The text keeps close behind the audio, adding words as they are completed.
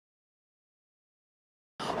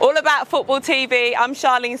All About Football TV. I'm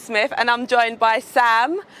Charlene Smith and I'm joined by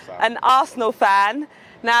Sam, an Arsenal fan.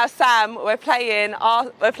 Now, Sam, we're playing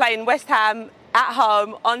West Ham at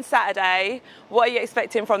home on Saturday. What are you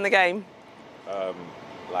expecting from the game?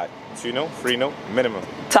 Like 2-0, 3-0 minimum.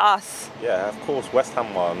 To us? Yeah, of course. West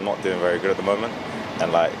Ham are not doing very good at the moment,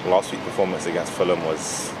 and like last week's performance against Fulham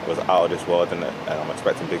was out of this world, and I'm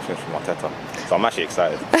expecting big things from Arteta. So I'm actually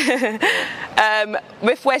excited.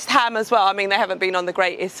 With West Ham as well, I mean, they haven't been on the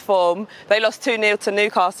greatest form. They lost 2-0 to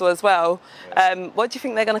Newcastle as well. What do you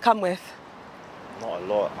think they're going to come with? Not a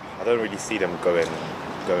lot. I don't really see them going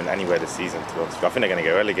anywhere this season, to be honest. I think they're going to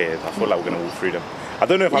get relegated. I feel like we're going to walk through them. I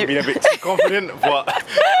don't know if I'm being a bit too confident, but I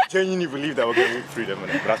genuinely believe that we're going to walk through them.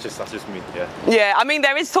 But that's just me, yeah. Yeah, I mean,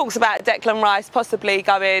 there is talks about Declan Rice possibly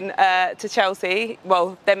going to Chelsea.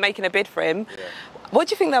 Well, they're making a bid for him. Yeah. What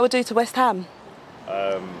do you think that would do to West Ham?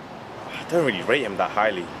 I don't really rate him that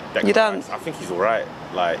highly. Declan you don't? Rice. I think he's all right.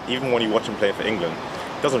 Like, even when you watch him play for England,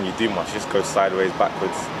 he doesn't really do much. He just goes sideways,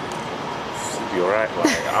 backwards. Be alright.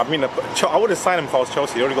 Like, I mean, I would have signed him if I was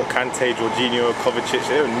Chelsea. They already got Kante, Jorginho, Kovacic.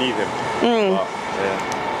 They don't need him. But,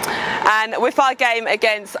 yeah. And with our game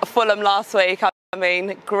against Fulham last week, I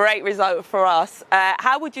mean, great result for us.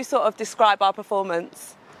 How would you sort of describe our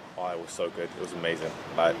performance? Oh, it was so good. It was amazing.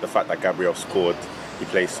 Like the fact that Gabriel scored, he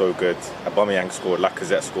played so good. Aubameyang scored,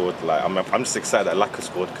 Lacazette scored. Like I'm just excited that Laka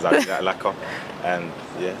scored because I did that Laka, and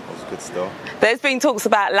yeah, it was good still. There's been talks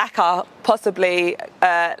about Laka possibly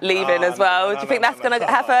leaving as well. Do you think that's going to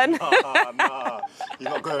happen? Nah, he's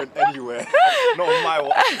not going anywhere. Not on my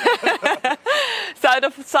watch. So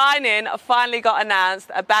the signing finally got announced.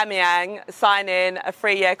 Aubameyang signing a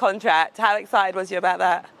 3-year contract. How excited was you about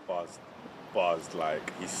that? Buzzed,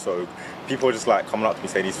 like he's so. People are just like coming up to me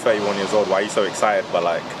saying he's 31 years old. Why are you so excited? But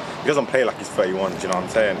like he doesn't play like he's 31. Do you know what I'm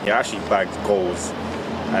saying? He actually bagged goals,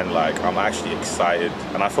 and like I'm actually excited.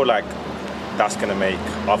 And I feel like that's gonna make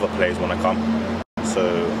other players want to come.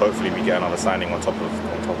 So hopefully we get another signing on top of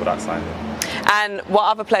that signing. And what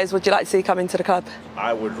other players would you like to see come into the club?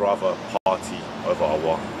 I would rather Party over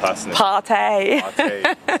Awa, personally. Partey.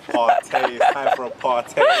 Partey. It's time for a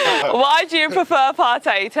Partey. Why do you prefer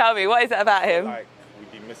Partey? Tell me, what is it about him? Like,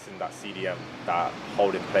 we've been missing that CDM, that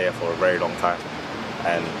holding player for a very long time.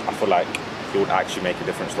 And I feel like he would actually make a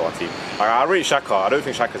difference to our team. Like, I rate Xhaka. I don't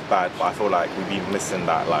think Xhaka's bad, but I feel like we've been missing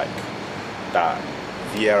that, like, that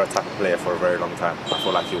Vieira type of player for a very long time. I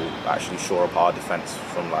feel like he'll actually shore up our defence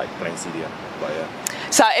from like playing CDM. But yeah.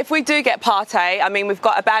 So if we do get Partey, I mean, we've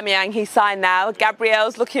got Aubameyang, he's signed now.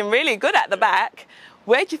 Gabriel's looking really good at the back.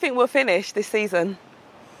 Where do you think we'll finish this season?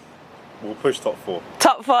 We'll push top 4.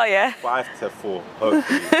 Top 4, yeah? 5 to 4,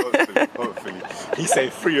 hopefully. He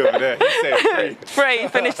said 3 over there. He said 3. 3,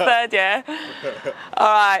 finish 3rd, yeah?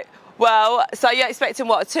 All right. Well, so you're expecting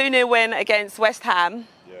what, a 2-0 win against West Ham?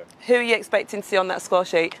 Yeah. Who are you expecting to see on that score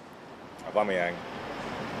sheet? Aubameyang.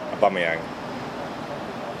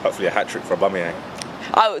 Hopefully a hat-trick for Aubameyang.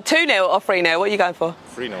 Oh, 2-0 or 3-0? What are you going for?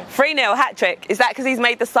 3-0. 3-0 hat-trick. Is that because he's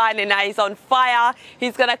made the signing now? He's on fire.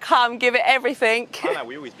 He's going to come, give it everything. I know,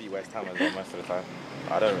 we always beat West Ham as well most of the time.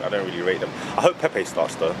 I don't really rate them. I hope Pepe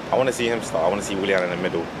starts though. I want to see him start. I want to see Willian in the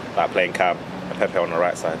middle, like playing Cam, and Pepe on the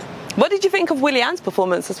right side. What did you think of Willian's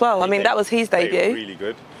performance as well? I mean, that was his debut. Really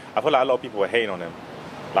good. I feel like a lot of people were hating on him.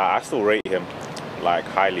 Like, I still rate him, like,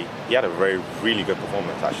 highly. He had a really good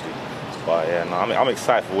performance, actually. But yeah, no, I'm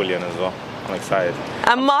excited for Willian as well. I'm excited.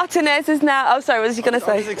 And Martinez is now. Oh, sorry, what was you going to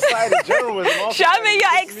say? I'm just excited in general. Show me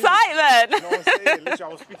your excitement. You know what I'm saying? Literally, I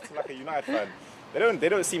was speaking to like a United fan. They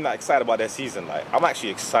don't seem that excited about their season. Like, I'm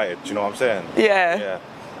actually excited. Do you know what I'm saying? Yeah. Yeah.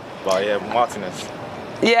 But yeah, Martinez.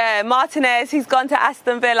 Yeah, Martinez, he's gone to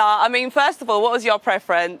Aston Villa. I mean, first of all, what was your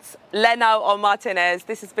preference? Leno or Martinez?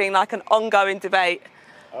 This has been like an ongoing debate.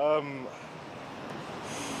 I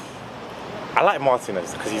like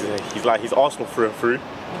Martinez because he's Arsenal through and through,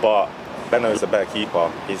 but Leno is a better keeper.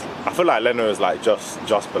 I feel like Leno is like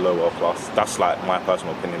just below world class. That's like my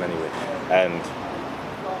personal opinion anyway. And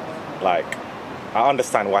like, I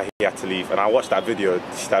understand why he had to leave. And I watched that video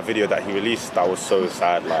that he released. That was so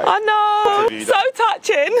sad. Like, I know, so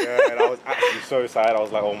touching. Yeah, and I was actually so sad. I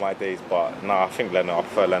was like, oh my days. But no, I think Leno. I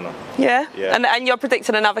prefer Leno. Yeah. Yeah. And you're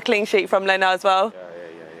predicting another clean sheet from Leno as well. Yeah.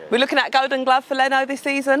 We're looking at Golden Glove for Leno this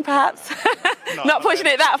season, perhaps? Not pushing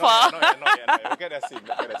it that far. Not yet. We'll get that soon.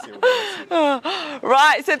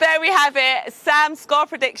 Right, so there we have it. Sam's score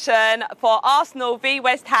prediction for Arsenal v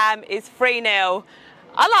West Ham is 3-0.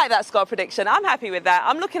 I like that score prediction. I'm happy with that.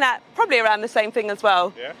 I'm looking at probably around the same thing as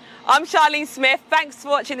well. Yeah. I'm Charlene Smith. Thanks for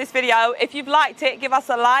watching this video. If you've liked it, give us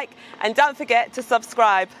a like and don't forget to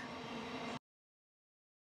subscribe.